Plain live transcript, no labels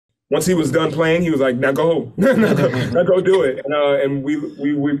once he was done playing, he was like, "Now go, now go do it." And we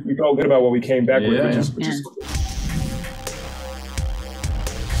felt good about what we came back with, which is cool.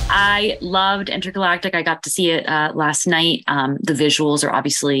 I loved Entergalactic. I got to see it last night. The visuals are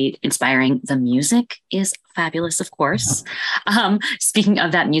obviously inspiring. The music is fabulous, of course. Speaking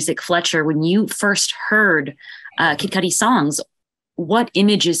of that music, Fletcher, when you first heard Kid Cudi songs, what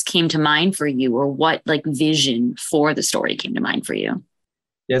images came to mind for you, or what like vision for the story came to mind for you?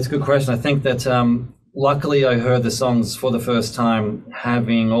 Yeah, it's a good question. I think that luckily I heard the songs for the first time,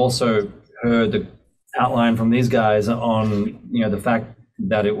 having also heard the outline from these guys on, the fact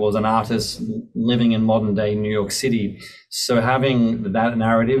that it was an artist living in modern day New York City. So having that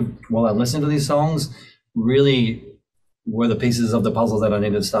narrative while I listened to these songs really were the pieces of the puzzles that I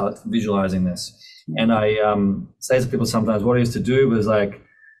needed to start visualizing this. And I say to people sometimes, what I used to do was like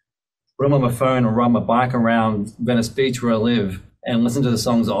put them on my phone and ride my bike around Venice Beach where I live and listen to the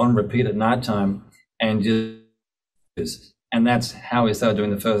songs on repeat at nighttime, and that's how we started doing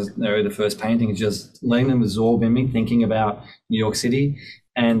the first painting, just letting them absorb in me, thinking about New York City.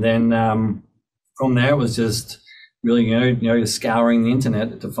 And then from there it was just really, scouring the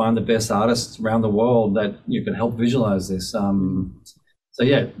internet to find the best artists around the world that you could help visualize this. So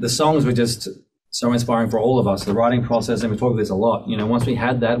yeah, the songs were just so inspiring for all of us. The writing process, and we talk about this a lot, once we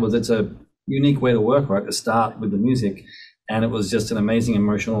had that, it's a unique way to work, right? To start with the music. And it was just an amazing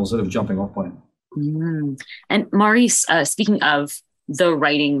emotional sort of jumping off point. And Maurice, speaking of the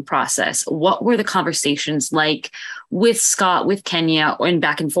writing process, what were the conversations like with Scott, with Kenya, and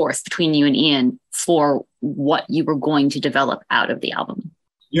back and forth between you and Ian for what you were going to develop out of the album?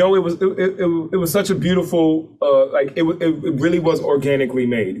 It was such a beautiful, it really was organically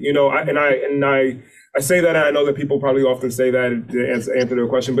made, I say that, and I know that people probably often say that to answer their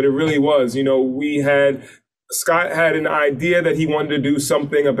question, but it really was, Scott had an idea that he wanted to do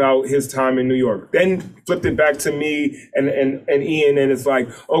something about his time in New York, then flipped it back to me and Ian, and it's like,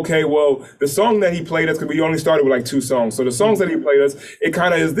 okay, well, the song that he played us, because we only started with like 2 songs, so the songs that he played us, it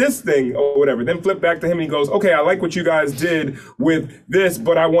kind of is this thing or whatever. Then flip back to him and he goes, okay, I like what you guys did with this,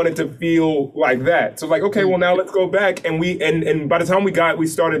 but I want it to feel like that. So like, okay, well, now let's go back, and by the time we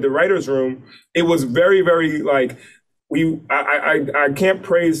started the writer's room, it was very, very like, I can't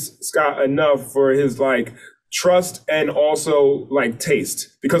praise Scott enough for his like trust and also like taste,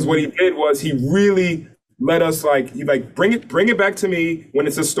 because what he did was he really let us bring it back to me when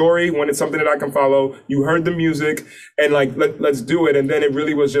it's a story, when it's something that I can follow. You heard the music, and like let's do it. And then it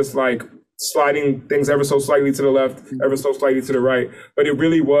really was just like sliding things ever so slightly to the left, ever so slightly to the right. But it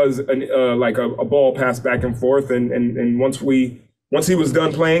really was a ball pass back and forth. And once he was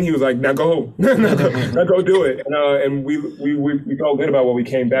done playing, he was like, "Now go, now go do it." And we felt good about what we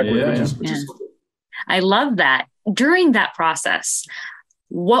came back with, which is cool. I love that. During that process,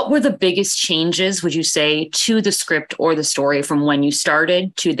 what were the biggest changes, would you say, to the script or the story from when you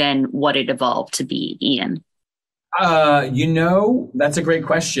started to then what it evolved to be, Ian? That's a great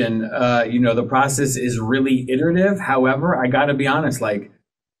question. The process is really iterative. However, I got to be honest,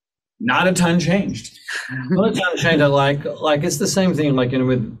 not a ton changed. Not a ton changed. Like it's the same thing,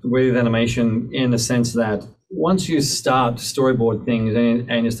 with animation, in the sense that once you start to storyboard things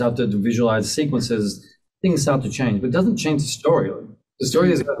and you start to visualize sequences, things start to change. But it doesn't change the story. The story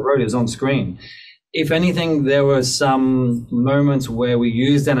that's wrote is on screen. If anything, there were some moments where we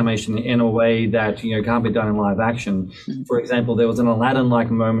used animation in a way that can't be done in live action. For example, there was an Aladdin-like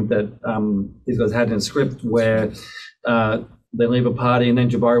moment that these guys had in a script where they leave a party, and then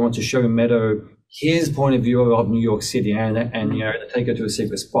Jabari wants to show Meadow his point of view of New York City, and they take her to a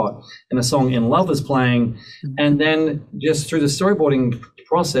secret spot. And the song "In Love" is playing, and then just through the storyboarding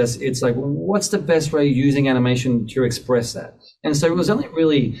process, it's like, what's the best way using animation to express that? And so it was only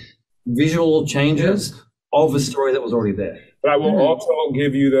really visual changes of a story that was already there. But I will also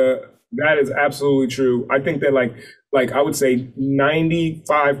give you that is absolutely true. I think that like I would say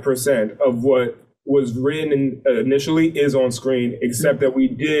 95% of what was written initially is on screen, except that we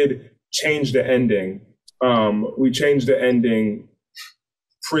did change the ending. We changed the ending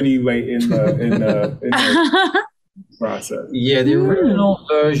pretty late in the process. Yeah, the original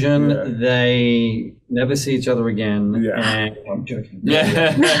version, they never see each other again. Yeah. And I'm joking.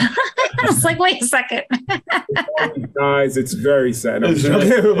 Yeah. It's like, wait a second. Guys, it's very sad. I'm joking.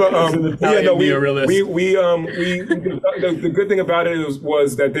 The good thing about it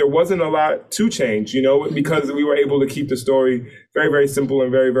was that there wasn't a lot to change, because we were able to keep the story very, very simple and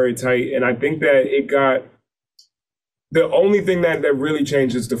very, very tight. And I think that it got, the only thing that really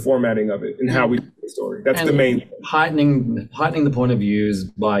changed is the formatting of it and how we do the story. That's the main thing. Heightening the point of views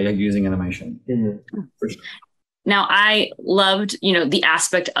by using animation. For sure. Now, I loved, the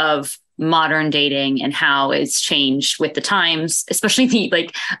aspect of modern dating and how it's changed with the times, especially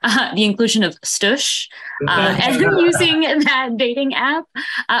the inclusion of Stush and using that dating app.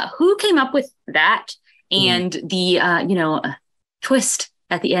 Who came up with that and the twist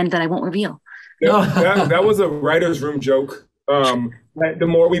at the end that I won't reveal? That was a writer's room joke. The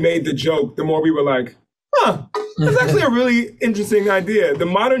more we made the joke, the more we were like, that's actually a really interesting idea. The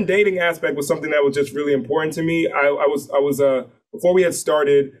modern dating aspect was something that was just really important to me. I was before we had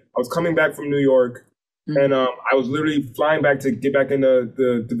started, I was coming back from New York, and I was literally flying back to get back into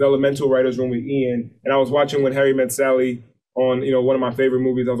the developmental writers room with Ian, and I was watching When Harry Met Sally on, one of my favorite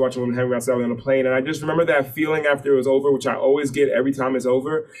movies. I was watching When Harry Met Sally on a plane, and I just remember that feeling after it was over, which I always get every time it's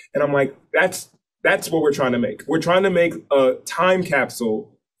over, and I'm like, that's what we're trying to make. We're trying to make a time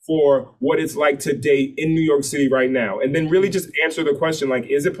capsule for what it's like to date in New York City right now. And then really just answer the question, like,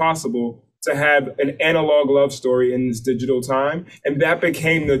 is it possible to have an analog love story in this digital time? And that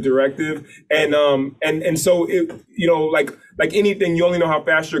became the directive. And so it, like anything, you only know how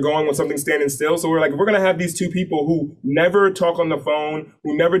fast you're going when something's standing still. So we're going to have these two people who never talk on the phone,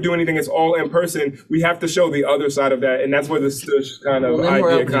 who never do anything. It's all in person. We have to show the other side of that. And that's where the Stush kind of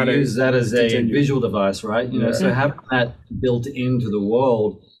idea kind of use that as a visual device, right? So having that built into the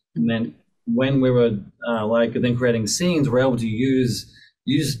world. And then when we were then creating scenes, we're able to use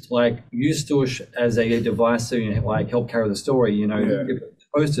Stush as a device to help carry the story. If it's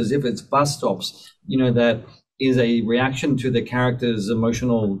posters, if it's bus stops, that is a reaction to the character's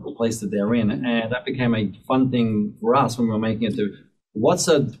emotional place that they're in, and that became a fun thing for us when we were making it. To what's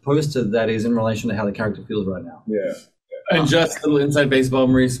a poster that is in relation to how the character feels right now? Yeah. And just a little inside baseball,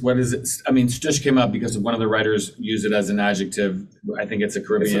 Maurice, what is it? I mean, Stush came up because one of the writers used it as an adjective. I think it's a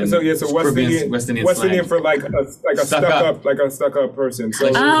Caribbean. So West Indian for like a stuck up person. So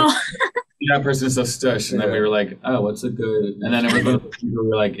that person is so Stush. And then we were like, oh, what's a good? And then we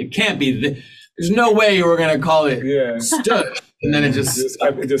were like, it can't be. There's no way you were going to call it Stush. And then it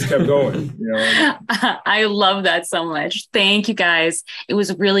just kept going. I love that so much. Thank you, guys. It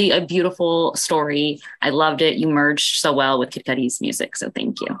was really a beautiful story. I loved it. You merged so well with Kid Cudi's music. So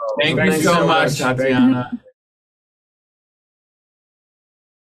thank you. Thank you so much, Tatiana.